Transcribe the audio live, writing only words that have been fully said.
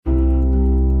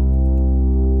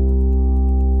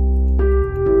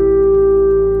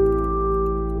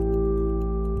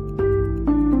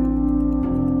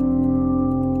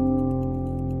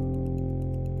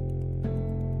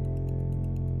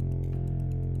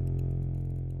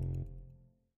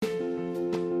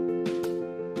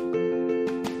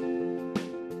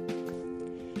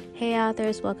Hey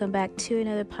authors, welcome back to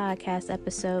another podcast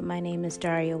episode. My name is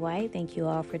Daria White. Thank you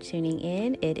all for tuning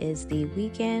in. It is the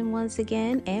weekend once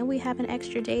again, and we have an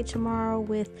extra day tomorrow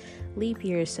with leap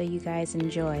year, so you guys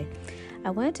enjoy. I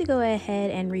wanted to go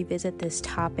ahead and revisit this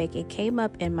topic. It came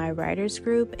up in my writers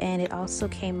group, and it also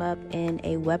came up in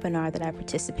a webinar that I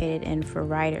participated in for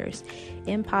writers.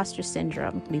 Imposter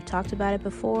syndrome. We've talked about it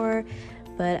before,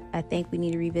 but I think we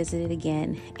need to revisit it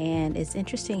again. And it's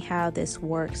interesting how this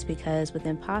works, because with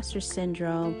imposter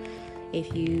syndrome,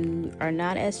 if you are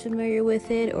not as familiar with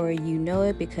it, or you know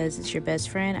it because it's your best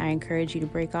friend, I encourage you to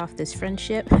break off this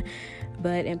friendship.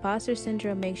 But imposter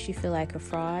syndrome makes you feel like a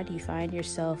fraud. You find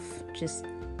yourself just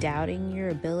doubting your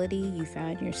ability. You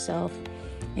find yourself,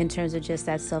 in terms of just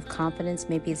that self-confidence,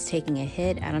 maybe it's taking a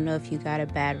hit. I don't know if you got a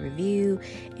bad review.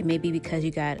 It may be because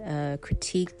you got a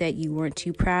critique that you weren't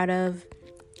too proud of.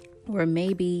 Or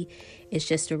maybe it's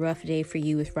just a rough day for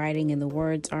you with writing and the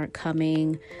words aren't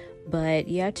coming. But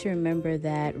you have to remember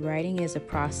that writing is a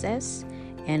process,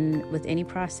 and with any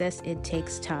process, it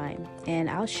takes time.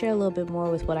 And I'll share a little bit more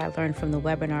with what I learned from the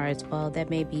webinar as well. That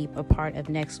may be a part of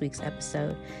next week's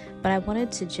episode. But I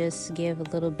wanted to just give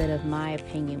a little bit of my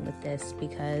opinion with this,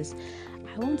 because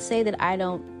I won't say that I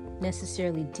don't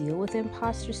necessarily deal with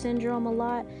imposter syndrome a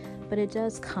lot, but it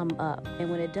does come up. And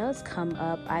when it does come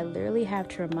up, I literally have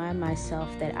to remind myself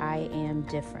that I am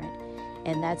different.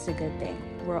 And that's a good thing.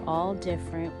 We're all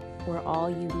different. We're all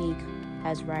unique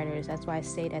as writers. That's why I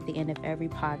say it at the end of every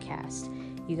podcast.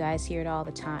 You guys hear it all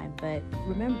the time. But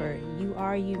remember, you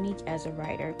are unique as a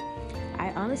writer. I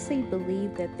honestly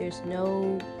believe that there's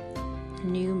no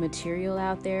new material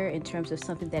out there in terms of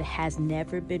something that has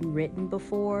never been written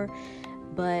before.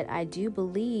 But I do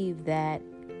believe that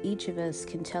each of us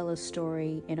can tell a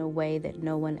story in a way that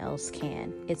no one else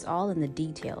can. It's all in the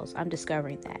details. I'm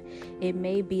discovering that. It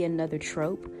may be another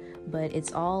trope, but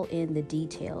it's all in the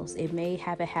details. It may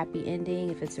have a happy ending.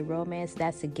 If it's a romance,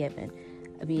 that's a given.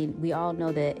 I mean, we all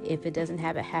know that if it doesn't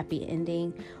have a happy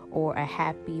ending or a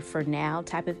happy for now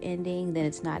type of ending, then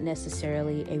it's not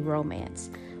necessarily a romance.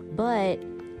 But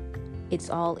it's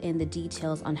all in the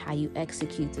details on how you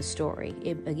execute the story.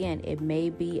 It may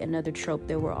be another trope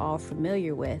that we're all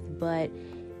familiar with, but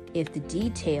if the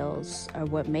details are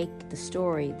what make the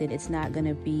story, then it's not going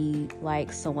to be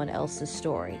like someone else's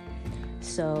story.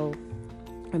 So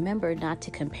remember not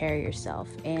to compare yourself.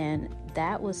 And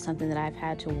that was something that I've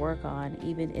had to work on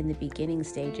even in the beginning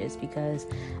stages, because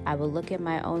I would look at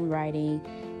my own writing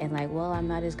and like, well, I'm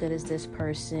not as good as this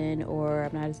person, or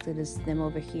I'm not as good as them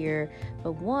over here.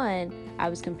 But one, I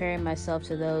was comparing myself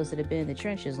to those that have been in the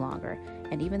trenches longer.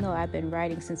 And even though I've been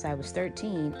writing since I was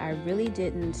 13, I really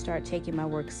didn't start taking my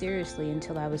work seriously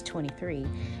until I was 23.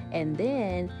 And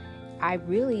then I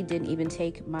really didn't even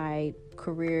take my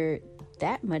career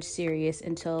that much serious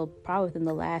until probably within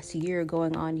the last year,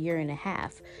 going on year and a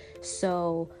half.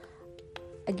 So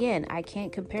again, I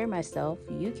can't compare myself.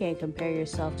 You can't compare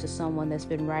yourself to someone that's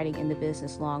been writing in the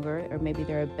business longer, or maybe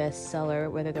they're a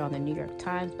bestseller, whether they're on the New York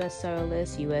Times bestseller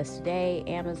list, US Today,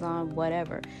 Amazon,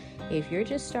 whatever. If you're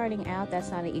just starting out,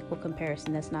 that's not an equal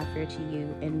comparison. That's not fair to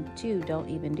you. And two, don't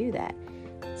even do that.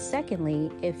 Secondly,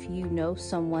 if you know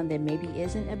someone that maybe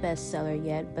isn't a bestseller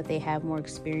yet, but they have more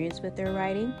experience with their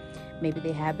writing, maybe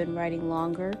they have been writing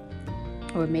longer,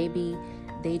 or maybe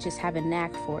they just have a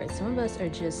knack for it. Some of us are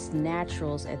just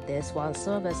naturals at this, while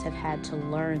some of us have had to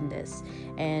learn this.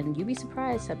 And you'd be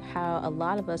surprised at how a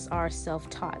lot of us are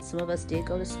self-taught. Some of us did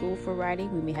go to school for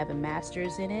writing. We may have a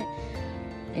master's in it,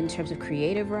 in terms of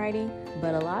creative writing,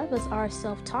 but a lot of us are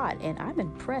self-taught, and I'm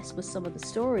impressed with some of the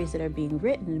stories that are being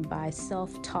written by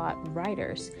self-taught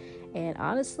writers. And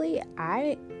honestly,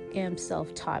 I am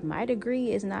self-taught. My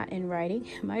degree is not in writing.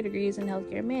 My degree is in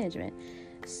healthcare management.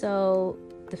 So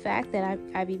the fact that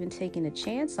I've even taken a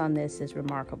chance on this is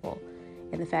remarkable.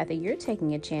 And the fact that you're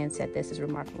taking a chance at this is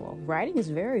remarkable. Writing is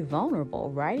very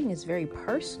vulnerable. Writing is very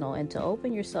personal. And to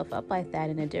open yourself up like that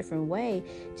in a different way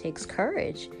takes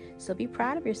courage. So be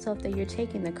proud of yourself that you're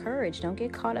taking the courage. Don't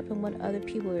get caught up in what other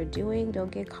people are doing.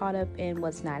 Don't get caught up in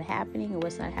what's not happening or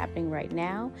what's not happening right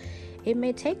now. It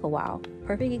may take a while.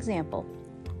 Perfect example.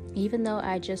 Even though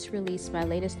I just released my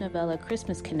latest novella,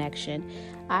 Christmas Connection,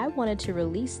 I wanted to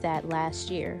release that last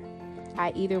year.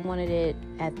 I either wanted it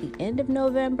at the end of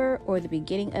November or the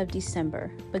beginning of December.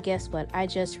 But guess what? I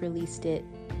just released it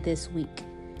this week.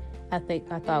 I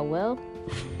thought, well,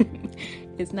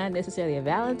 it's not necessarily a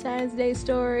Valentine's Day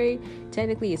story.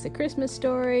 Technically, it's a Christmas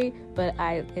story, but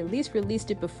I at least released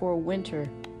it before winter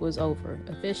was over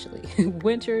officially.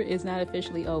 Winter is not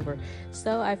officially over.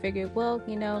 So I figured, well,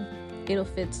 it'll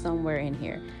fit somewhere in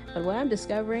here. But what I'm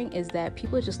discovering is that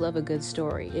people just love a good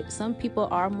story. Some people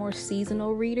are more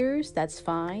seasonal readers. That's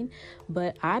fine.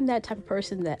 But I'm that type of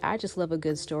person that I just love a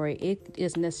good story. It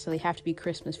doesn't necessarily have to be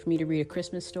Christmas for me to read a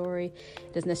Christmas story.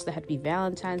 It doesn't necessarily have to be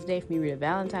Valentine's Day for me to read a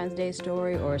Valentine's Day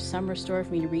story, or a summer story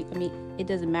for me to read. I mean, it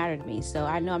doesn't matter to me. So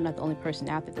I know I'm not the only person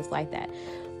out there that's like that.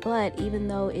 But even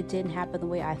though it didn't happen the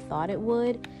way I thought it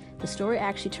would, the story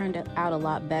actually turned out a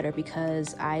lot better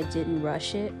because I didn't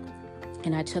rush it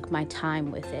and I took my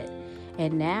time with it.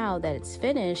 And now that it's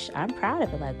finished, I'm proud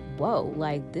of it. Like, whoa,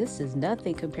 like this is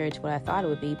nothing compared to what I thought it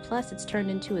would be. Plus, it's turned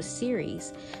into a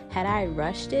series. Had I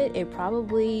rushed it, it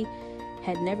probably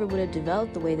never would have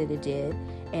developed the way that it did.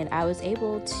 And I was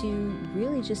able to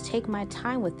really just take my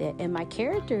time with it. And my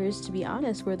characters, to be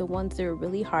honest, were the ones that were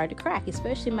really hard to crack,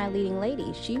 especially my leading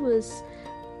lady. She was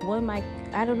one of my,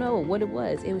 I don't know what it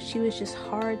was. She was just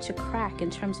hard to crack in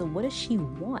terms of what does she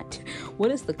want? What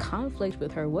is the conflict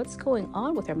with her? What's going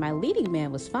on with her? My leading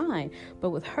man was fine. But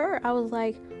with her, I was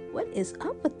like, what is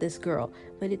up with this girl?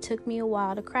 But it took me a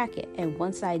while to crack it. And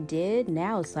once I did,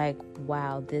 now it's like,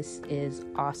 wow, this is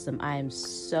awesome. I am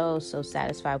so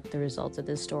satisfied with the results of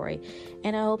this story.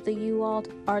 And I hope that you all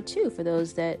are too. For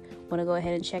those that want to go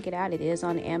ahead and check it out, it is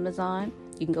on Amazon.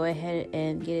 You can go ahead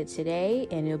and get it today,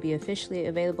 and it'll be officially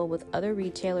available with other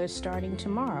retailers starting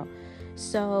tomorrow.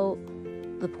 So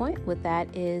the point with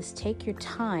that is take your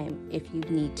time if you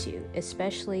need to,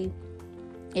 especially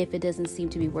if it doesn't seem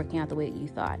to be working out the way that you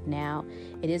thought. Now,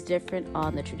 it is different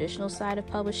on the traditional side of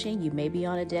publishing. You may be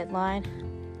on a deadline.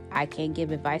 I can't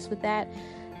give advice with that.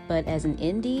 But as an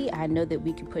indie, I know that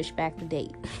we can push back the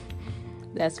date.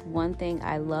 That's one thing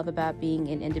I love about being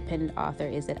an independent author,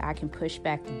 is that I can push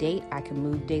back the date. I can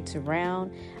move dates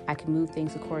around. I can move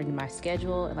things according to my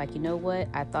schedule. And like, you know what?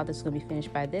 I thought this was going to be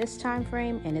finished by this time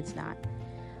frame, and it's not.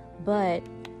 But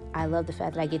I love the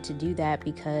fact that I get to do that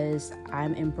because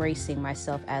I'm embracing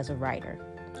myself as a writer.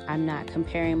 I'm not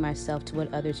comparing myself to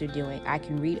what others are doing. I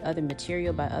can read other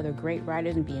material by other great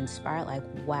writers and be inspired. Like,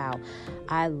 wow,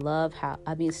 I love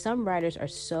some writers are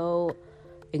so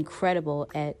incredible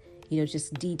at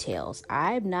just details.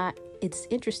 It's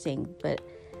interesting, but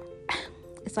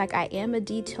it's like I am a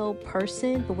detailed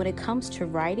person, but when it comes to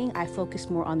writing, I focus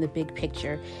more on the big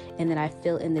picture, and then I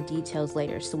fill in the details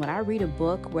later. So when I read a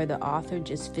book where the author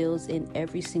just fills in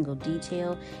every single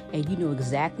detail, and you know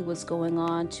exactly what's going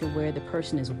on to where the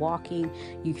person is walking,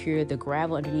 you hear the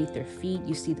gravel underneath their feet,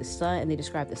 you see the sun, and they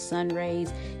describe the sun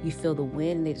rays, you feel the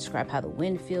wind, and they describe how the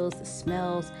wind feels, the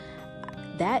smells,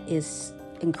 that is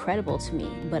incredible to me.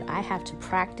 But I have to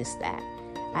practice that.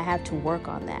 I have to work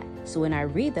on that. So when I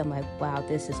read them, like, wow,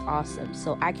 this is awesome.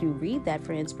 So I can read that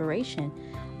for inspiration,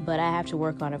 but I have to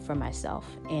work on it for myself.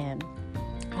 And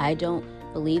I don't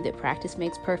believe that practice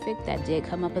makes perfect. That did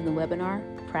come up in the webinar.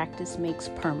 Practice makes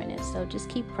permanent. So just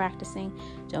keep practicing.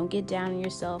 Don't get down on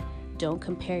yourself. Don't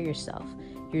compare yourself.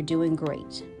 You're doing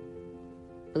great.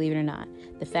 Believe it or not.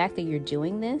 The fact that you're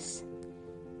doing this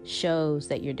shows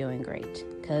that you're doing great.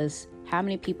 Because how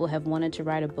many people have wanted to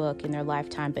write a book in their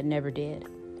lifetime but never did?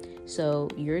 So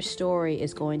your story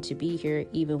is going to be here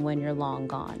even when you're long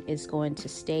gone. It's going to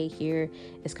stay here.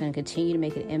 It's going to continue to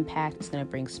make an impact. It's going to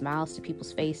bring smiles to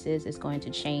people's faces. It's going to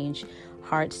change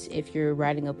hearts if you're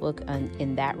writing a book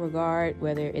in that regard,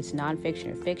 whether it's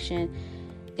nonfiction or fiction.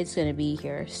 It's going to be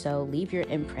here. So leave your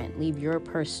imprint. Leave your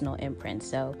personal imprint.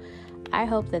 So I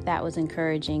hope that was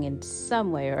encouraging in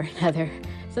some way or another.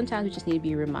 Sometimes we just need to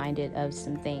be reminded of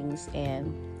some things,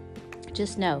 and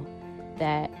just know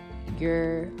that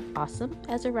you're awesome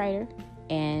as a writer,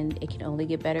 and it can only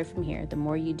get better from here. The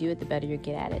more you do it, the better you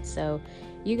get at it. So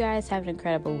you guys have an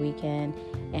incredible weekend.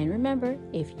 And remember,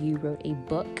 if you wrote a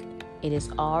book, it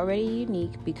is already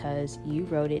unique because you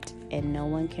wrote it, and no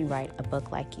one can write a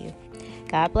book like you.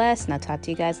 God bless, and I'll talk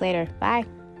to you guys later. Bye.